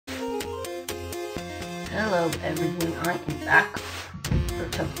Hello everyone, I am back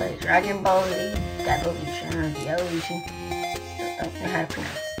to play Dragon Ball Z Devolution or Devolution. Still don't know how to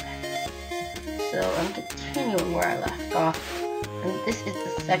pronounce that. So I'm continuing where I left off. And this is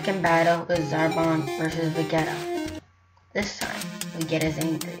the second battle with Zarbon versus Vegeta. This time, Vegeta is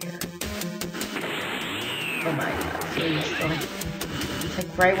angrier. Oh my god, seriously. It's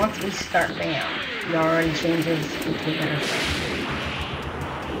like right once we start, bam, he already changes into a better friend.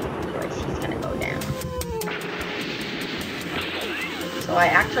 Otherwise he's gonna go down. So I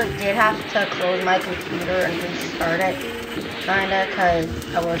actually did have to close my computer and restart it, kinda, cause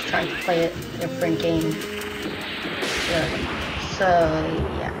I was trying to play a different game. So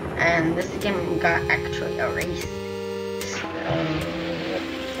yeah, and this game got actually erased.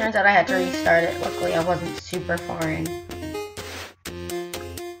 Turns out I had to restart it. Luckily I wasn't super far in.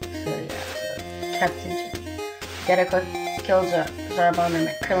 So yeah, so Captain Vegeta killed Zarbon and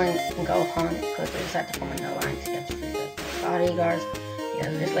Krillin and Gohan quickly decided to form an alliance against Frieza's bodyguards. Yeah,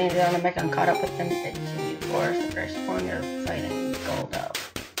 just landed on the mech and caught up with them. They continued force. The first one they're fighting Goldo.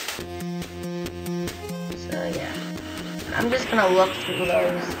 So yeah, I'm just gonna look through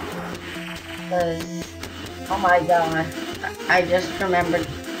those because oh my god, I just remembered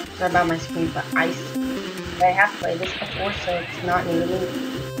about my screen, but I have played this before, so it's not new to me.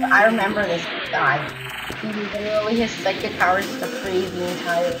 But I remember this guy. He literally, his psychic powers to freeze the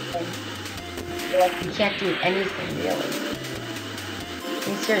entire thing. Like, he can't do anything, really. I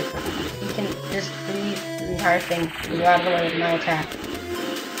mean, seriously, he can just freeze the entire thing, go out of the way of my attack.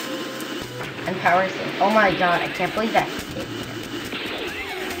 And powers thing. Oh my god, I can't believe that.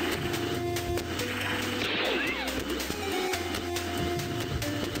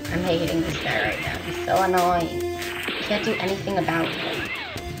 I'm hating this guy right now. He's so annoying. Can't do anything about him.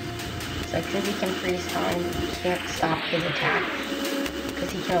 It's like since he can freeze time, he can't stop his attack.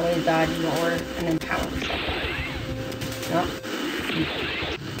 Because he can always dodge more and then power himself out. You know what?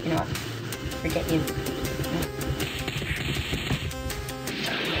 You know what? Forget you.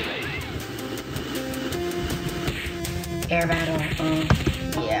 Air battle.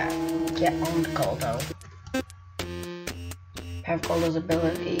 Yeah. Get on Goldo. Have Goldo's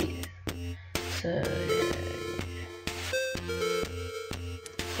ability. So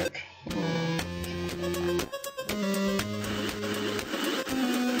okay.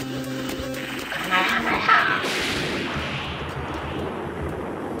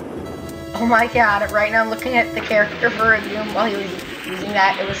 Oh my god, right now I'm looking at the character for review while he was using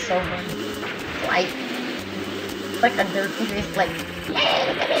that. It was so funny. Like a dirty face, like, hey,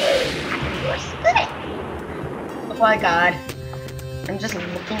 look at me, you're split. Oh my god. I'm just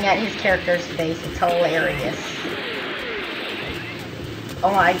looking at his character's face. It's hilarious.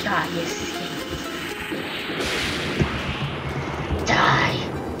 Oh my god, he escaped. Die!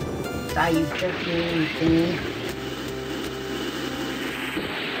 Die, you dirty thingy.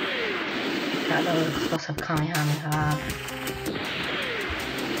 God, that was explosive Kamehameha.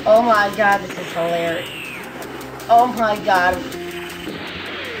 Oh my god, this is hilarious. Oh my god.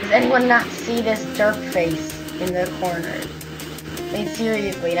 Does anyone not see this derp face in the corner? I mean,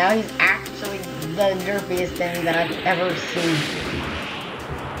 seriously, now he's actually the derpiest thing that I've ever seen.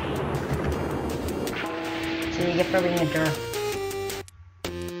 So you get for being a derp.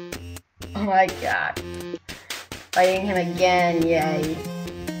 Oh my god. Fighting him again, yay.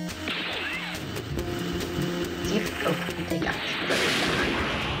 See if Goku can take out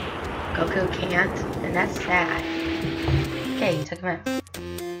Goku can't, and that's sad. Okay, he took him out.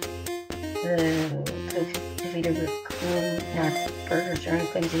 Defeated Goku. Now it's Burger Stern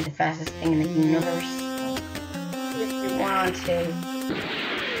claims to be the fastest thing in the universe. If you want to.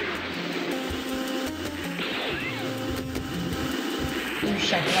 You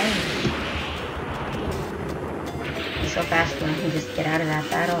shut down. He's so fast when he just get out of that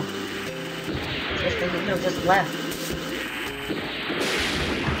battle. Just the hero just left.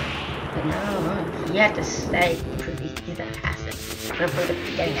 But no, he had to stay. He's a passive. For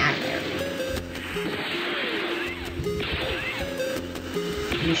getting out of there.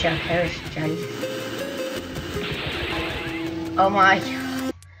 You shall perish, Johnny. Oh my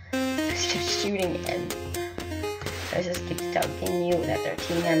god. Just keep shooting him. This just keeps telling you that their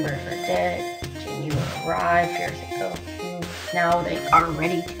team members are dead. Can you arrive? Here's a Goku. Now they are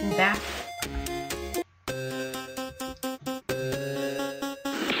ready to come back.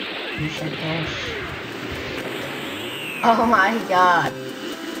 You shall perish. Oh my god.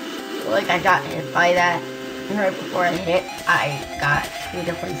 Like I got hit by that. And right before I hit, I got 2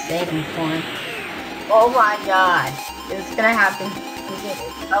 different saving forms. Oh my god. It's gonna happen.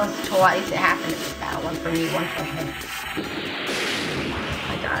 That was twice it happened in this battle. One for me, one for him. Oh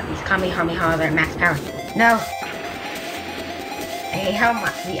my god, these Kamehameha are at max power. No! I hate how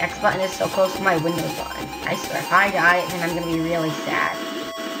the X button is so close to my Windows button. I swear, if I die, then I'm gonna be really sad.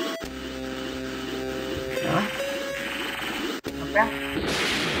 Okay.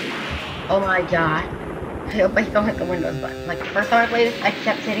 Oh my god. I hope I don't hit the Windows button. Like, the first time I played it, I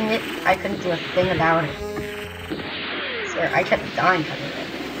kept hitting it. I couldn't do a thing about it. I swear, I kept dying because of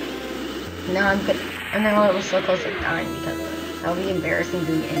it. Now I'm good. And then I was so close to dying because of it. That would be embarrassing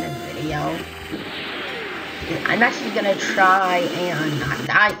doing it in a video. I'm actually gonna try and not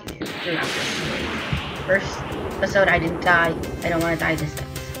die throughout this series. First episode I didn't die. I don't want to die this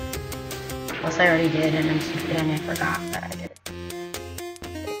episode. Plus I already did, and I'm stupid and I forgot that I did it.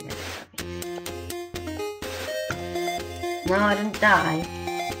 No, I didn't die.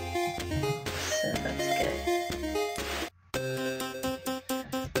 So that's good.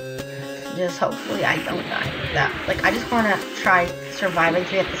 Just hopefully I don't die like that. Like, I just want to try surviving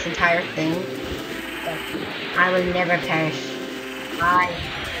through this entire thing. But I will never perish. I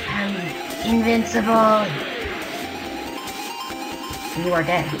am invincible. You are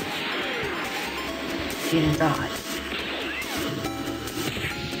dead. You didn't die.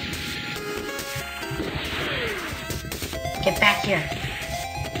 Get back here.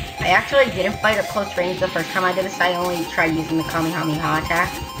 I actually didn't fight at close range the first time I did this. I only tried using the Kamehameha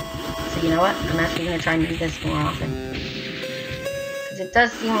attack. So you know what? I'm actually going to try and use this more often. It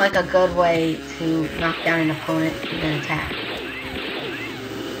does seem like a good way to knock down an opponent and then attack.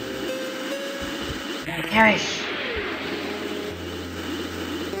 Perish!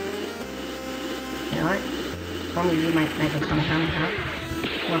 You know what? Probably you might make a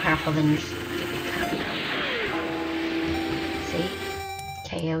Kamehameha. More powerful than your stupid Kamehameha. See?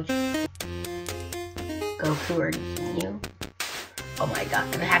 KO. Goku or you? Oh my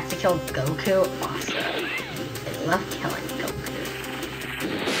god, I have to kill Goku? Awesome. I love killing Goku.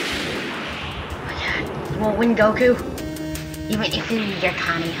 You won't win, Goku. Even if you use your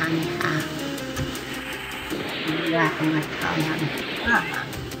Kamehameha. You're laughing like Kamehameha.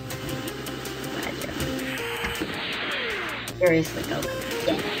 Seriously, Goku.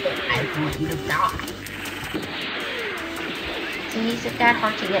 Yeah, I want you to die. See, is it that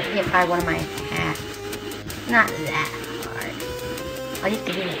hard to get hit by one of my attacks? Not that hard. All you have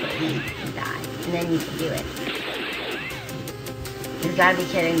to do is believe and die. And then you can do it. You gotta be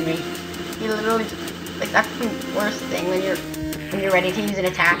kidding me. You literally... Like, that's the worst thing when you're ready to use an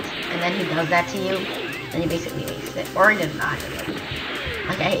attack, and then he does that to you, and you basically waste it. Or he does not.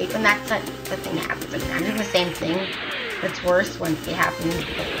 Like, I hate when the thing happens. Like, I'm doing the same thing. It's worse when it happens like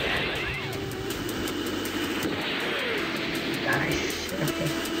that. God, I should have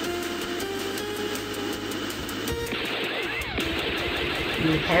picked.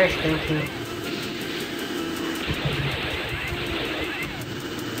 You perish, Goku.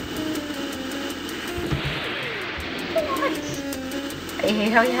 I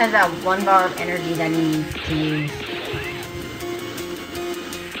hate how he has that 1 bar of energy that he needs to use.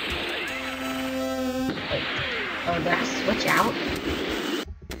 Wait. Oh, did I switch out?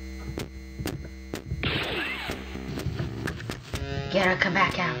 Gotta come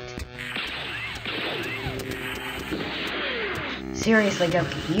back out. Seriously,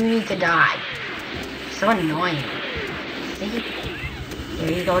 Goku, you need to die. You're so annoying. See?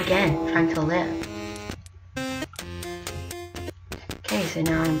 There you go again, trying to live. Okay, so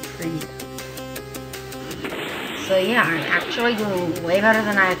now I'm free. So yeah, I'm actually doing way better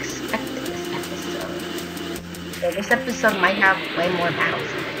than I expected this episode. So this episode might have way more battles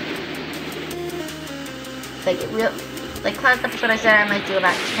in it. Like last episode I said I might do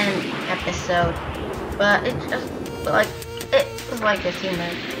about 10 episodes, but it was like 15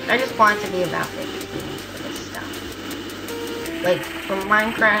 minutes. I just want it to be about 15 for this stuff. Like for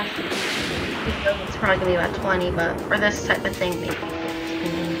Minecraft, it's probably gonna be about 20, but for this type of thing, maybe 15.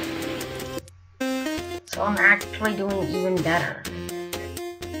 So I'm actually doing even better.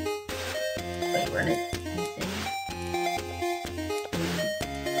 Wait, we're in it.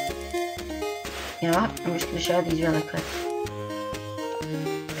 You know what? I'm just gonna show these really quick.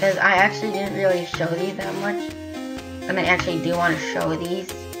 Because I actually didn't really show these that much. And I actually do want to show these.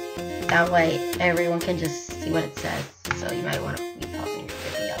 That way everyone can just see what it says. So you might want to be pausing your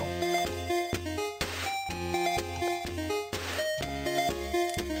video.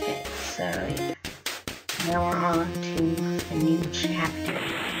 Okay, so yeah. Now we're on to a new chapter.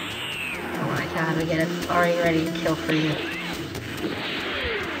 Oh my god, we get it already ready to kill for you.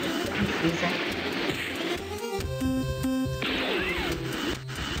 Frieza.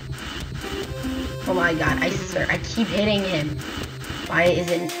 Oh my god, I swear, I keep hitting him. Why is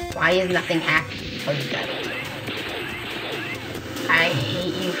nothing happening? Oh, you got it. I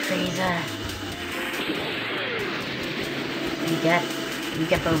hate you, Frieza. you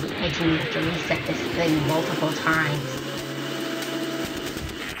get for making me have to reset this thing multiple times.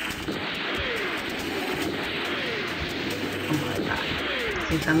 Oh my god.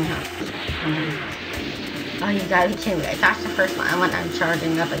 He's coming up. Oh, you gotta be kidding me. I touched the first one when I'm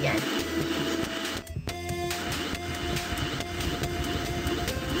charging up again.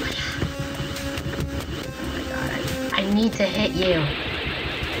 I need to hit you.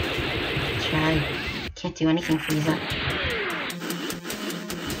 Try. Can't do anything, Frieza.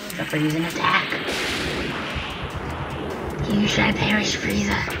 Except for using attack. You shall perish,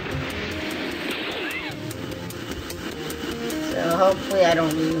 Frieza. So hopefully I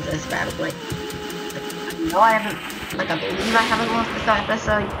don't lose this battle. Like no, I haven't. Like I believe I haven't lost this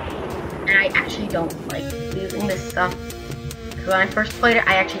episode, and I actually don't like losing this stuff. Because when I first played it,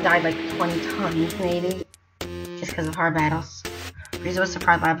 I actually died like 20 times, maybe. Just because of hard battles. Frieza was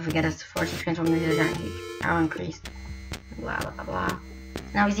surprised by forget his force to transform into a giant huge power increased. Blah blah blah.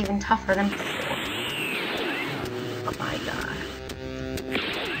 Now he's even tougher than before. Oh my god.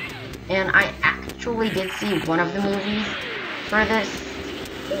 And I actually did see one of the movies for this.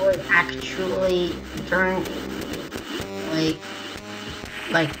 It was actually during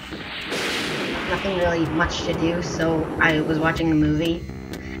like nothing really much to do, so I was watching the movie,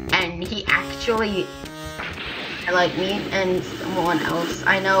 and he actually, like me and someone else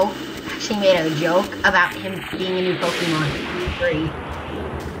I know, actually made a joke about him being a new Pokemon 3.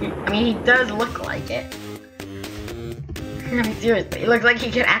 I mean, he does look like it. I mean, seriously, it looks like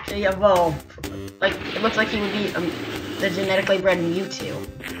he could actually evolve. Like, it looks like he would be the genetically bred Mewtwo.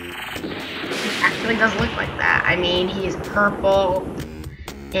 He actually does look like that. I mean, he's purple,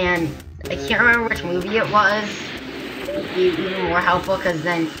 and I can't remember which movie it was. It would be even more helpful, because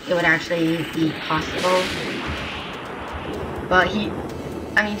then it would actually be possible. But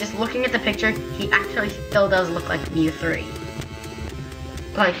I mean, just looking at the picture, he actually still does look like Mew 3.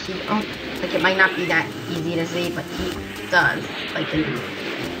 Like, like it might not be that easy to see, but he does. Like,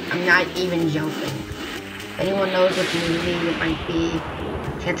 I'm not even joking. If anyone knows which movie it might be,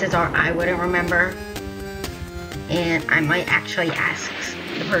 chances are I wouldn't remember. And I might actually ask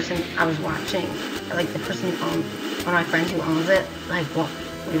the person I was watching, like the person who owns, one of my friends who owns it, like what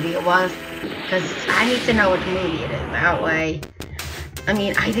movie it was. Because I need to know which movie it is. That way, I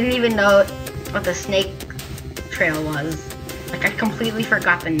mean, I didn't even know what the snake trail was. Like, I completely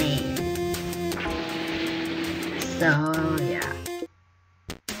forgot the name. So, yeah.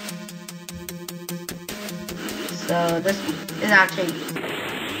 So, this is actually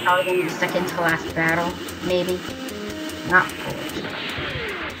probably going to be the second to last battle, maybe. Not fully.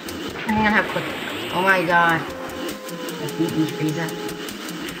 Depending on how quick it goes. Oh my god. Let's beat me, Frieza.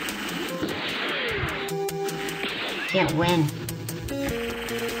 Can't win.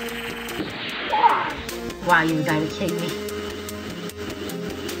 Wow, you gotta be kidding me.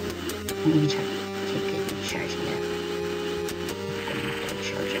 Maybe try to take it and charge it.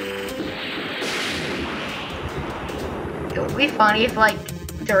 It would be funny if, like,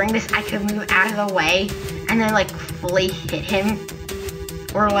 during this I could move out of the way and then, like, fully hit him.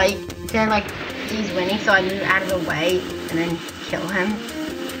 Or, like, then, like, he's winning, so I move out of the way and then kill him.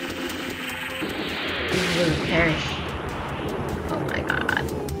 He will perish. Oh my god.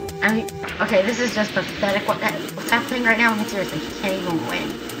 I mean, okay, this is just pathetic. What's happening right now? I mean, seriously, he can't even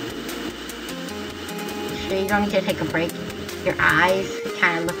win. Sure, you don't need to take a break. Your eyes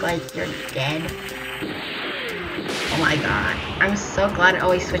kind of look like you're dead. Oh my god. I'm so glad it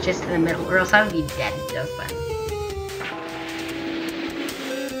always switches to the middle, or else I would be dead just then.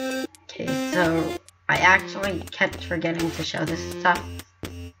 Okay, so I actually kept forgetting to show this stuff.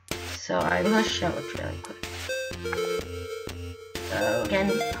 So I will show it really quick. So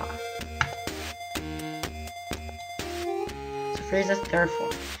again, pause. So Frieza's third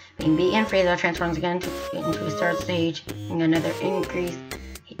form. Being beaten, Frieza transforms again into his third stage, and another increase.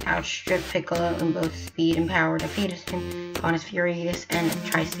 He outstripped Piccolo in both speed and power, defeated him, on his furious, and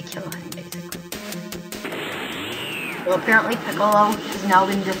tries to kill him, basically. Well, apparently Piccolo has now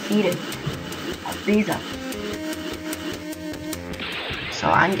been defeated by Frieza. So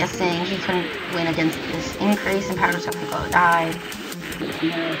I'm guessing he couldn't win against this increase in power, so Piccolo died.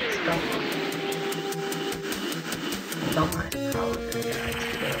 Let's go. Don't want it.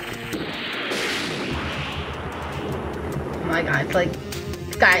 Oh my god, it's like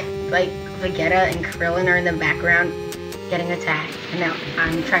this guy, like Vegeta and Krillin are in the background getting attacked, and now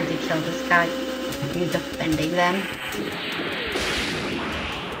I'm trying to kill this guy. He's defending them.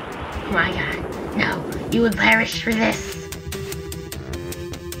 Oh my god, no, you would perish for this.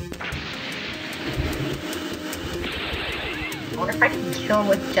 What if I can kill him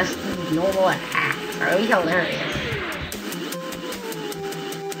with just normal attacks? That would be hilarious.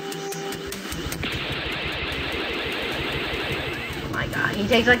 he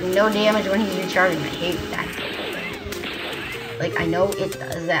takes like no damage when he's recharging. I hate that. Like, I know it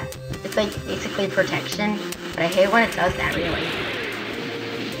does that. It's like basically protection, but I hate when it does that, really.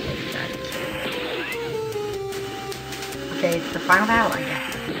 Okay, it's the final battle, I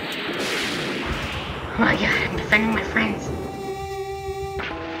guess. Oh my god, I'm defending my friends.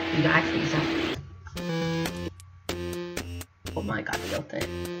 You die, Frieza. Oh my god, the ultimate.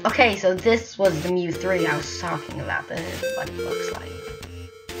 Okay, so this was the Mew 3 I was talking about. This is what it looks like.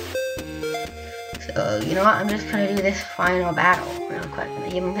 So, you know what? I'm just gonna do this final battle real quick.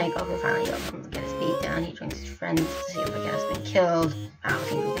 And even think Goku finally goes to get his beat down. He joins his friends to see if Vegeta has been killed. I don't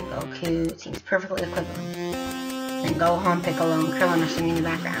think we can Goku. It seems perfectly equivalent. And Gohan, Piccolo, and Krillin are sitting in the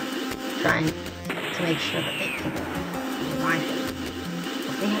background, trying to make sure that they can revive him.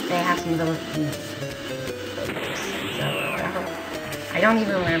 Hopefully they have some ability. I don't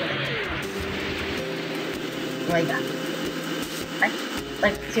even remember the name. Like that.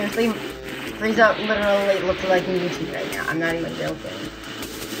 Like seriously, Frieza literally looks like Mewtwo right now. I'm not even joking.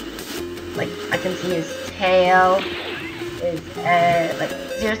 Like, I can see his tail, his head. Like,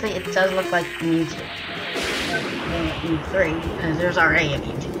 seriously, it does look like Mewtwo. Mew 3, because there's already a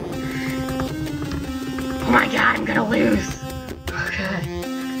Mewtwo. Oh my god, I'm gonna lose! Okay.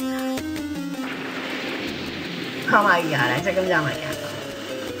 Oh my god, I took him down like that.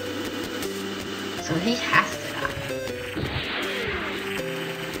 So he has to die.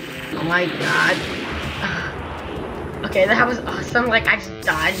 Oh my god. Okay, that was awesome. Like, I just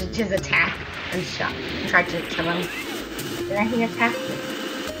dodged his attack and shot and tried to kill him. And then he attacked me.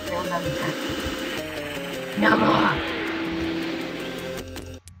 I don't have an attack. No more!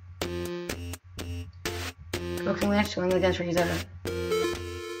 Okay, we have to win against Frieza.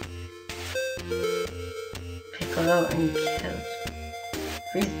 Piccolo and killed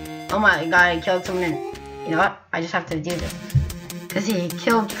Frieza. Oh my god, he killed someone. You know what? I just have to do this. Because he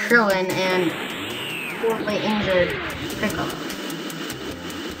killed Krillin and poorly injured Piccolo.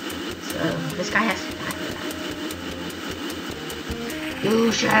 So, this guy has to die for that.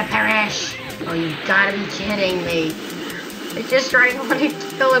 You shall perish! Oh, you gotta be kidding me. I just tried to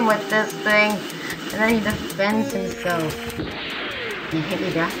kill him with this thing, and then he defends himself. You hit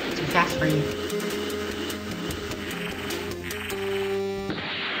me back too fast for you.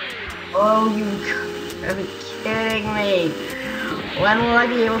 Oh, you gotta be kidding me. When will I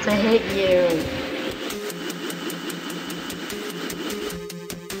be able to hit you?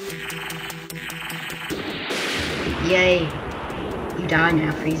 Yay. You die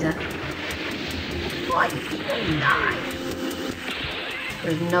now, Frieza. What? You didn't die.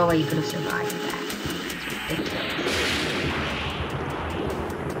 There's no way you could have survived that. It's ridiculous.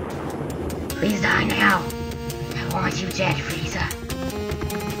 Please die now. I want you dead, Frieza.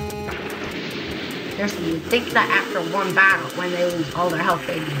 Seriously, you'd think that after one battle, when they lose all their health,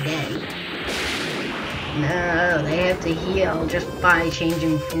 they'd be dead. No, they have to heal just by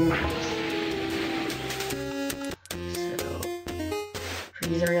changing forms. So,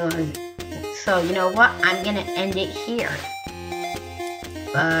 Frieza realized. So, you know what? I'm gonna end it here.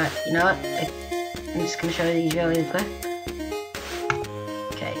 But, you know what? I'm just gonna show you these really quick.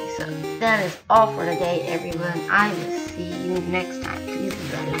 Okay, so that is all for today, everyone. I will see you next time. Please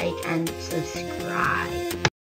leave a like and subscribe.